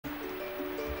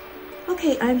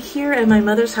Okay, I'm here at my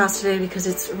mother's house today because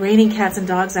it's raining cats and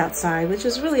dogs outside, which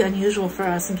is really unusual for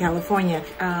us in California.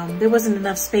 There wasn't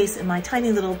enough space in my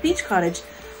tiny little beach cottage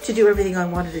to do everything I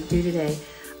wanted to do today.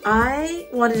 I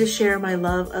wanted to share my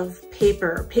love of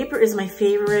paper. Paper is my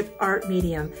favorite art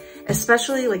medium,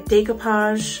 especially like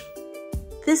decoupage.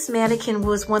 This mannequin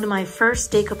was one of my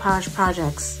first decoupage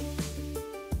projects.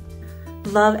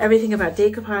 Love everything about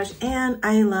decoupage, and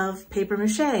I love paper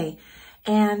mache.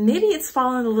 And maybe it's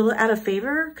fallen a little out of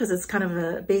favor because it's kind of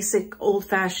a basic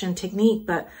old-fashioned technique,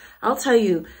 but I'll tell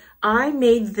you, I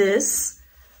made this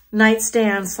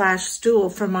nightstand slash stool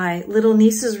for my little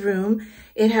niece's room.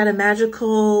 It had a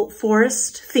magical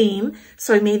forest theme,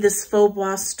 so I made this faux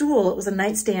bois stool. It was a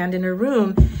nightstand in her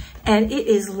room, and it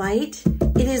is light,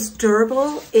 it is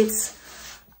durable, it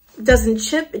doesn't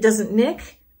chip, it doesn't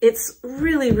nick. It's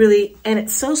really, and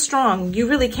it's so strong, you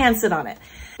really can sit on it.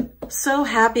 So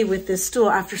happy with this stool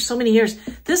after so many years.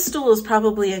 This stool is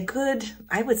probably a good,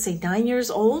 I would say 9 years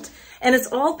old, and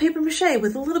it's all paper mache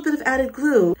with a little bit of added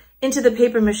glue into the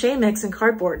paper mache mix and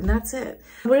cardboard, and that's it.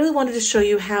 I really wanted to show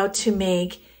you how to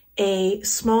make a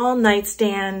small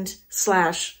nightstand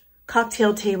slash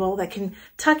cocktail table that can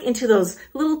tuck into those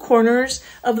little corners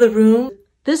of the room.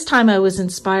 This time I was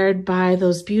inspired by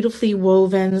those beautifully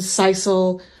woven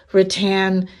sisal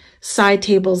rattan side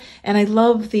tables. And I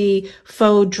love the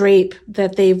faux drape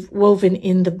that they've woven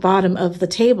in the bottom of the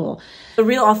table. The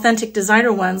real authentic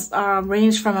designer ones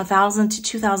range from $1,000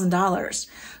 to $2,000.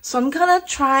 So I'm gonna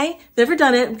try, never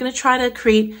done it, I'm gonna try to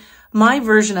create my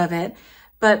version of it.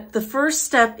 But the first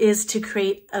step is to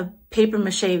create a paper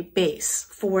mache base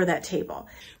for that table.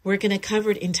 We're gonna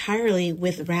cover it entirely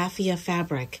with raffia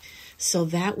fabric. So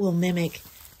that will mimic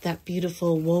that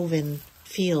beautiful woven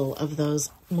feel of those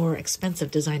more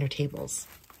expensive designer tables.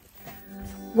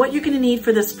 What you're going to need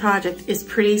for this project is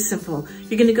pretty simple.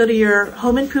 You're going to go to your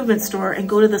home improvement store and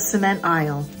go to the cement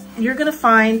aisle. You're going to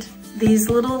find these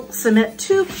little cement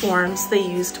tube forms they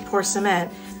use to pour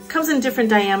cement. It comes in different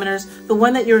diameters. The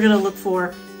one that you're going to look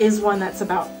for is one that's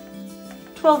about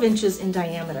 12 inches in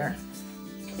diameter.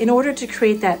 In order to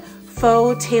create that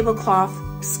faux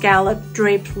tablecloth scallop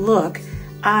draped look,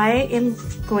 I am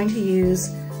going to use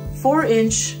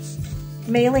 4-inch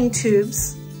mailing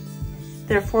tubes.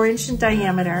 They're 4-inch in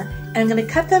diameter. And I'm going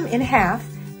to cut them in half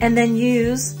and then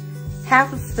use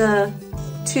half of the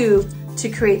tube to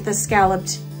create the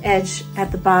scalloped edge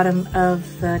at the bottom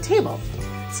of the table.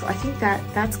 So I think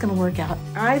that's going to work out.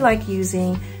 I like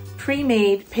using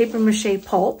pre-made paper mache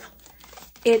pulp.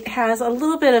 It has a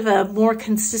little bit of a more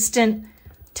consistent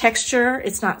texture.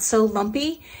 It's not so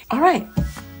lumpy. All right,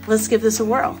 let's give this a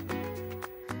whirl.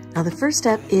 Now the first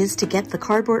step is to get the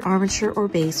cardboard armature or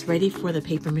base ready for the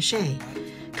paper mache.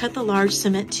 Cut the large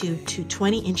cement tube to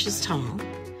 20 inches tall.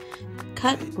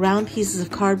 Cut round pieces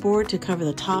of cardboard to cover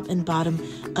the top and bottom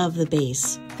of the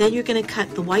base. Then you're going to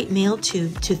cut the white nail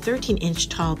tube to 13-inch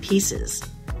tall pieces.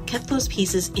 Cut those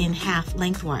pieces in half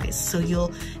lengthwise, so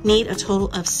you'll need a total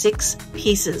of 6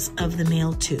 pieces of the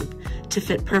nail tube to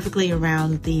fit perfectly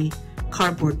around the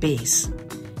cardboard base.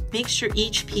 Make sure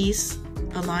each piece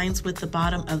aligns with the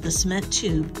bottom of the cement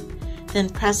tube. Then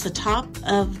press the top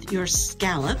of your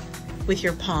scallop with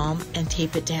your palm and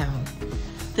tape it down.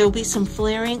 There will be some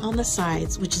flaring on the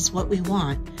sides, which is what we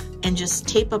want, and just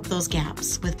tape up those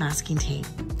gaps with masking tape.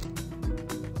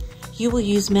 You will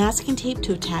use masking tape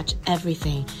to attach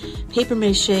everything. Paper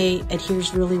mache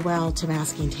adheres really well to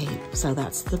masking tape, so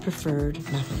that's the preferred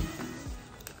method.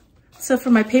 So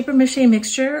for my paper mache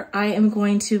mixture, I am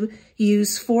going to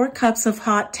use 4 cups of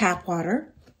hot tap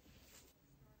water.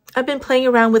 I've been playing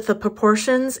around with the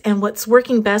proportions and what's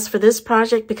working best for this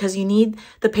project because you need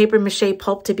the paper mache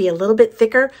pulp to be a little bit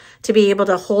thicker to be able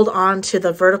to hold on to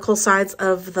the vertical sides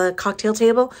of the cocktail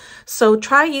table. So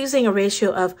try using a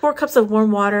ratio of 4 cups of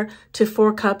warm water to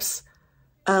 4 cups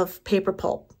of paper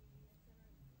pulp.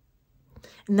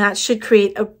 And that should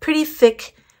create a pretty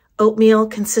thick oatmeal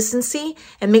consistency,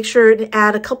 and make sure to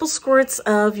add a couple squirts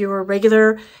of your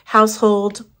regular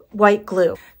household white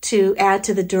glue to add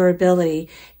to the durability.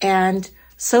 And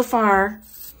so far,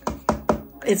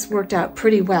 it's worked out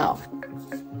pretty well.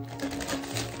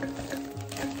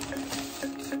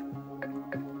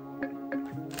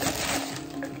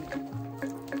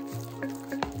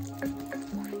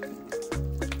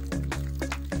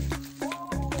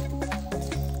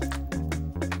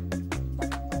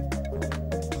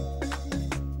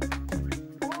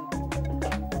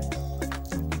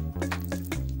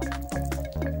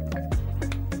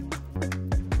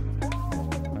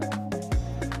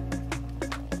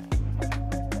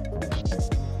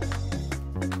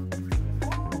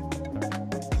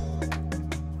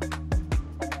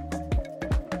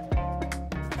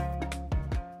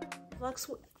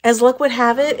 As luck would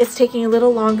have it, it's taking a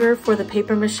little longer for the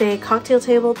paper mache cocktail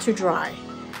table to dry.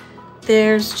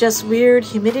 There's just weird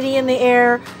humidity in the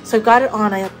air, so I've got it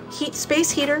on a space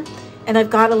heater, and I've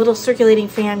got a little circulating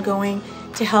fan going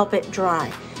to help it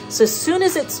dry. So as soon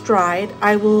as it's dried,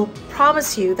 I will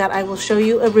promise you that I will show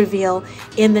you a reveal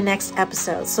in the next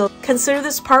episode. So consider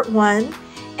this part 1,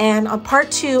 and on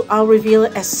part 2, I'll reveal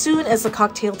it as soon as the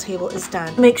cocktail table is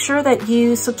done. Make sure that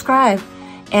you subscribe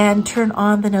and turn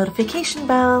on the notification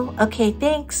bell. Okay,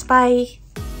 thanks, bye.